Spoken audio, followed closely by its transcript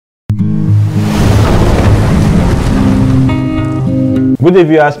Good day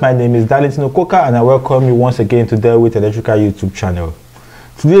viewers, my name is Darlington Okoka and I welcome you once again to Darlington Electrical YouTube channel.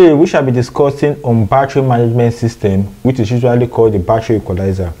 Today we shall be discussing on battery management system, which is usually called the Battery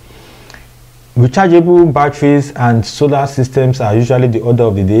Equalizer. Rechargeable batteries and solar systems are usually the order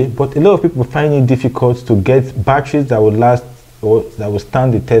of the day, but a lot of people find it difficult to get batteries that will last or that will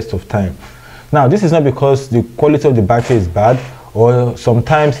stand the test of time. Now this is not because the quality of the battery is bad, or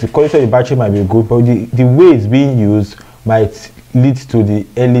sometimes the quality of the battery might be good, but the way it's being used might lead to the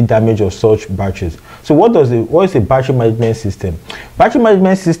early damage of such batteries. So what is a battery management system? Battery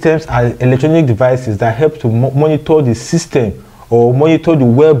management systems are electronic devices that help to monitor the system or monitor the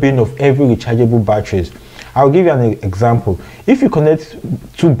well-being of every rechargeable batteries. I'll give you an example. If you connect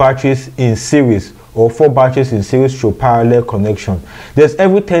two batteries in series or four batteries in series through parallel connection, there's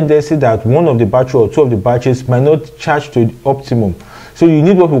every tendency that one of the battery or two of the batteries might not charge to the optimum. So you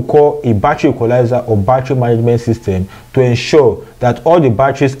need what we call a battery equalizer or battery management system to ensure that all the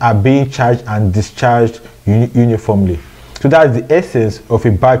batteries are being charged and discharged uniformly. So that's the essence of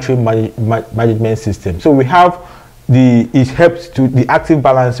a battery management system. So we have it helps to the active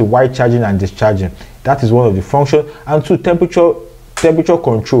balancing while charging and discharging. That is one of the functions. And two, temperature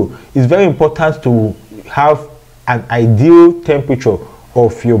control. It's very important to have an ideal temperature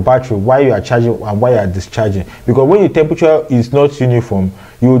of your battery while you are charging and while you are discharging, because when the temperature is not uniform,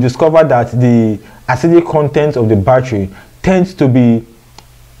 you will discover that the acidic content of the battery tends to be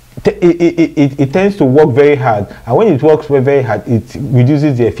it tends to work very hard, and when it works very hard, it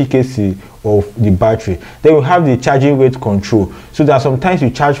reduces the efficacy of the battery. Then we have the charging rate control. So that sometimes you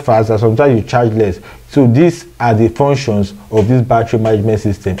charge fast and sometimes you charge less. So these are the functions of this battery management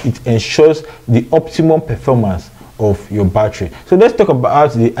system. It ensures the optimum performance of your battery. So let's talk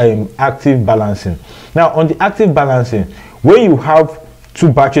about the active balancing. Now on the active balancing, when you have two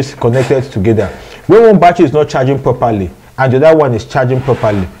batteries connected together, when one battery is not charging properly and the other one is charging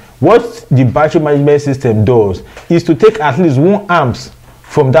properly, what the battery management system does is to take at least 1 amps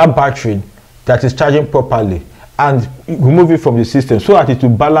from that battery that is charging properly and remove it from the system so that it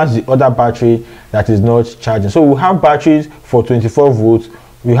will balance the other battery that is not charging. So we have batteries for 24 volts,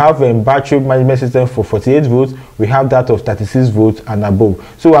 we have a battery management system for 48 volts, we have that of 36 volts and above.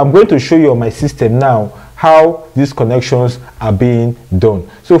 So I'm going to show you on my system now how these connections are being done.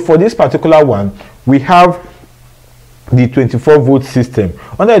 So for this particular one, we have the 24 volt system.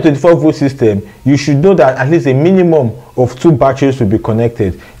 Under the 24 volt system, you should know that at least a minimum of 2 batteries will be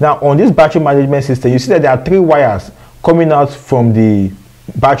connected. Now on this battery management system, you see that there are 3 wires coming out from the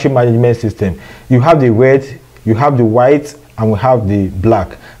battery management system. You have the red, you have the white, and we have the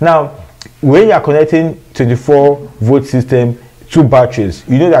black. Now when you are connecting 24 volt system 2 batteries,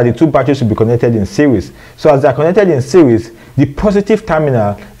 you know that the 2 batteries will be connected in series. So as they are connected in series, the positive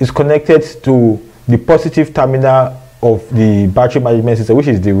terminal is connected to the positive terminal of the battery management system, which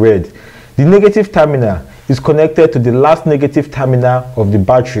is the red. The negative terminal is connected to the last negative terminal of the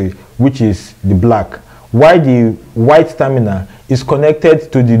battery, which is the black, while the white terminal is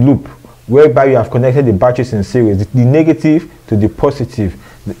connected to the loop whereby you have connected the batteries in series, the negative to the positive.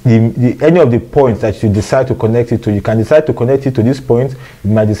 Any of the points that you decide to connect it to, you can decide to connect it to this point,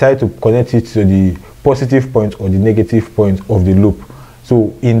 you might decide to connect it to the positive point or the negative point of the loop.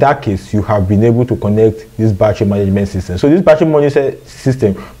 So in that case, you have been able to connect this battery management system. So this battery management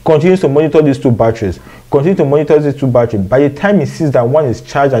system continues to monitor these 2 batteries, continue to monitor these 2 batteries. By the time it sees that one is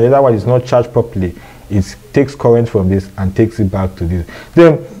charged and the other one is not charged properly, it takes current from this and takes it back to this.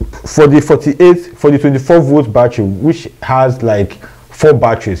 Then for the 24 volt battery, which has like 4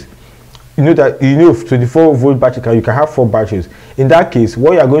 batteries, you know that 24 volt battery you can have 4 batteries. In that case,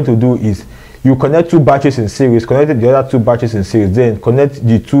 what you are going to do is you connect 2 batteries in series, connect the other 2 batteries in series, then connect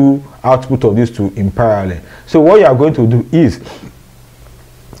the 2 output of these 2 in parallel. So what you are going to do is,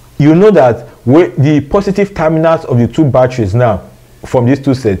 you know that the positive terminals of the 2 batteries now from these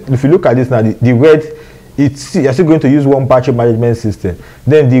 2 sets, if you look at this now, the red, you're still going to use 1 battery management system.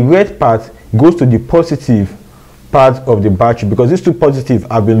 Then the red part goes to the positive part of the battery, because these 2 positive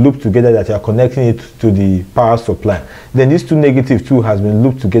have been looped together that you are connecting it to the power supply. Then these 2 negative too has been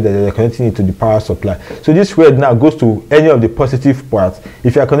looped together that you are connecting it to the power supply. So this red now goes to any of the positive parts.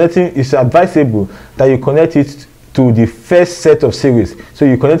 If you are connecting, it's advisable that you connect it to the first set of series. So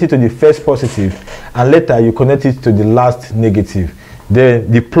you connect it to the first positive and later you connect it to the last negative.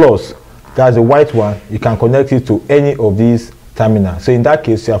 Then the plus, that's the white one, you can connect it to any of these terminals. So in that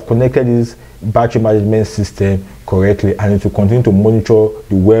case, you have connected this battery management system correctly, and it will continue to monitor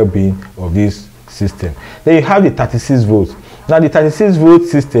the well-being of this system. Then you have the 36 volts. Now the 36 volt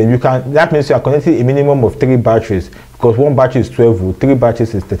system, that means you are connecting a minimum of 3 batteries, because one battery is 12 volts, 3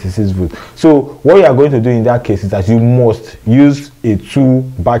 batteries is 36 volts. So what you are going to do in that case is that you must use a 2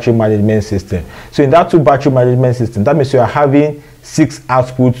 battery management system. So in that 2 battery management system, that means you are having 6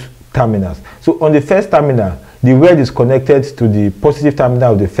 output terminals. So on the first terminal, the red is connected to the positive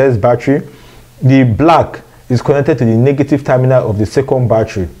terminal of the first battery. The black is connected to the negative terminal of the second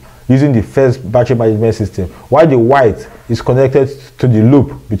battery using the first battery management system, while the white is connected to the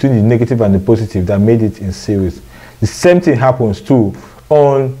loop between the negative and the positive that made it in series. The same thing happens too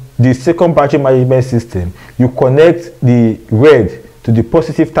on the second battery management system. You connect the red to the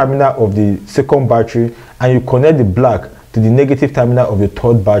positive terminal of the second battery, and you connect the black to the negative terminal of the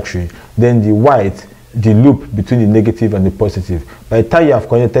third battery. Then the white, the loop between the negative and the positive. By the time you have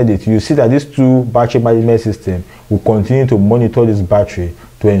connected it, you see that this 2 battery management system will continue to monitor this battery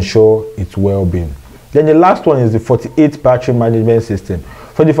to ensure its well-being. Then the last one is the 48 battery management system.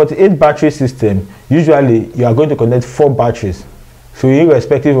 For the 48 battery system, usually you are going to connect 4 batteries. So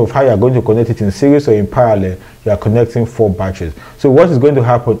irrespective of how you are going to connect it in series or in parallel, you are connecting 4 batteries. So what is going to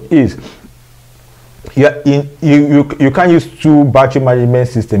happen is you can't use 2 battery management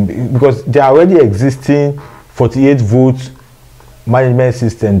system because there are already existing 48 volt management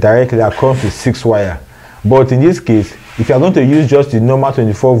system directly that comes with 6 wire. But in this case, if you are going to use just the normal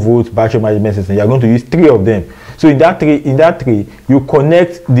 24 volt battery management system, you are going to use 3 of them. So in that three, you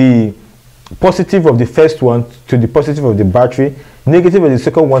connect the positive of the first one to the positive of the battery, negative of the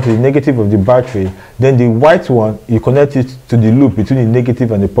second one to the negative of the battery, then the white one, you connect it to the loop between the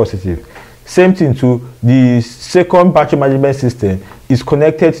negative and the positive. Same thing to the second battery management system is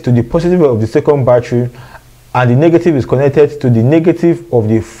connected to the positive of the second battery, and the negative is connected to the negative of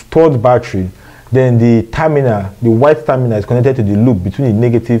the third battery. Then the terminal, the white terminal, is connected to the loop between the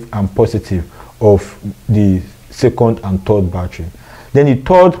negative and positive of the second and third battery. Then the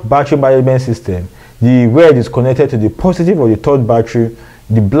third battery management system, the red is connected to the positive of the third battery,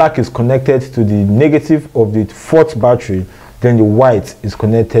 the black is connected to the negative of the fourth battery, then the white is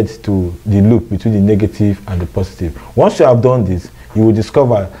connected to the loop between the negative and the positive. Once you have done this, you will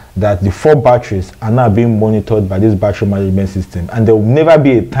discover that the 4 batteries are now being monitored by this battery management system, and there will never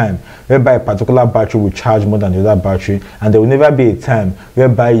be a time whereby a particular battery will charge more than the other battery, and there will never be a time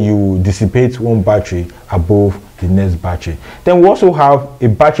whereby you dissipate one battery above the next battery. Then we also have a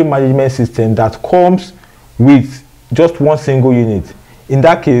battery management system that comes with just one single unit. In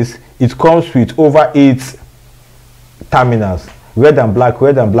that case, it comes with over 8 terminals, red and black,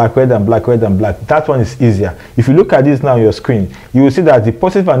 red and black, red and black, red and black. That one is easier. If you look at this now on your screen, you will see that the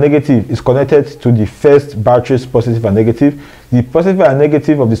positive and negative is connected to the first battery's positive and negative. The positive and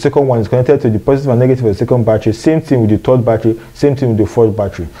negative of the second one is connected to the positive and negative of the second battery. Same thing with the third battery, same thing with the fourth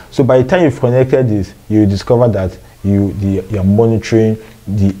battery. So by the time you've connected this, you will discover that you are monitoring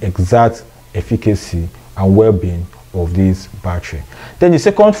the exact efficacy and well-being of this battery. Then the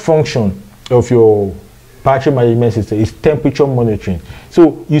second function of your battery management system is temperature monitoring.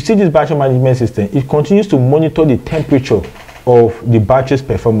 So you see this battery management system, it continues to monitor the temperature of the battery's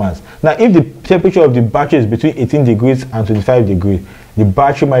performance. Now if the temperature of the battery is between 18 degrees and 25 degrees, the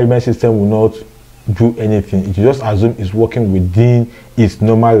battery management system will not do anything. It just assume it's working within its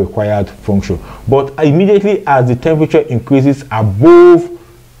normal required function. But immediately as the temperature increases above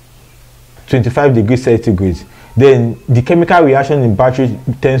 25 degrees centigrade, then the chemical reaction in battery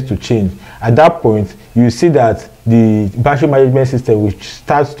tends to change. At that point, you see that the battery management system which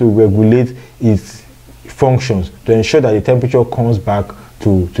starts to regulate its functions to ensure that the temperature comes back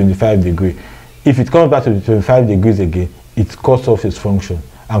to 25 degrees. If it comes back to 25 degrees again, it cuts off its function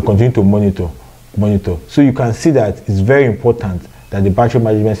and continue to monitor. So you can see that it's very important that the battery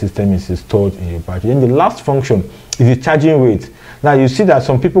management system is installed in your battery. And the last function is the charging rate. Now you see that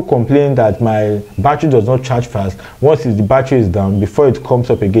some people complain that my battery does not charge fast. Once the battery is down, before it comes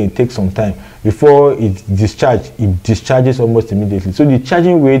up again, it takes some time. Before it discharges almost immediately. So the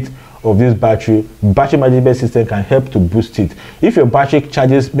charging rate of this battery management system can help to boost it. If your battery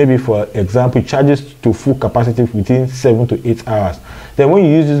charges, maybe for example, it charges to full capacity within 7 to 8 hours, then when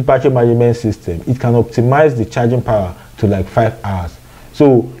you use this battery management system, it can optimize the charging power to like 5 hours.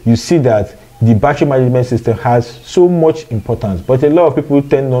 So you see that the battery management system has so much importance, but a lot of people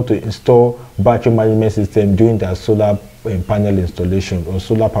tend not to install battery management system during their solar panel installation or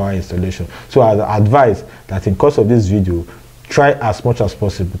solar power installation. So I advise that in course of this video, try as much as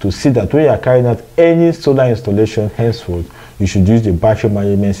possible to see that when you are carrying out any solar installation henceforth, you should use the battery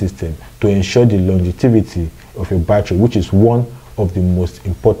management system to ensure the longevity of your battery, which is one of the most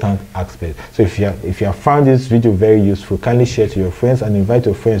important aspects. So if you have found this video very useful, kindly share to your friends and invite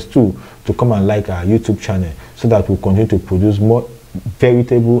your friends too to come and like our YouTube channel so that we'll continue to produce more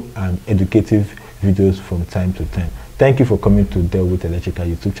veritable and educative videos from time to time. Thank you for coming to Deal with Electrical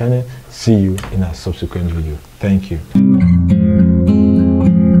YouTube channel. See you in our subsequent video. Thank you.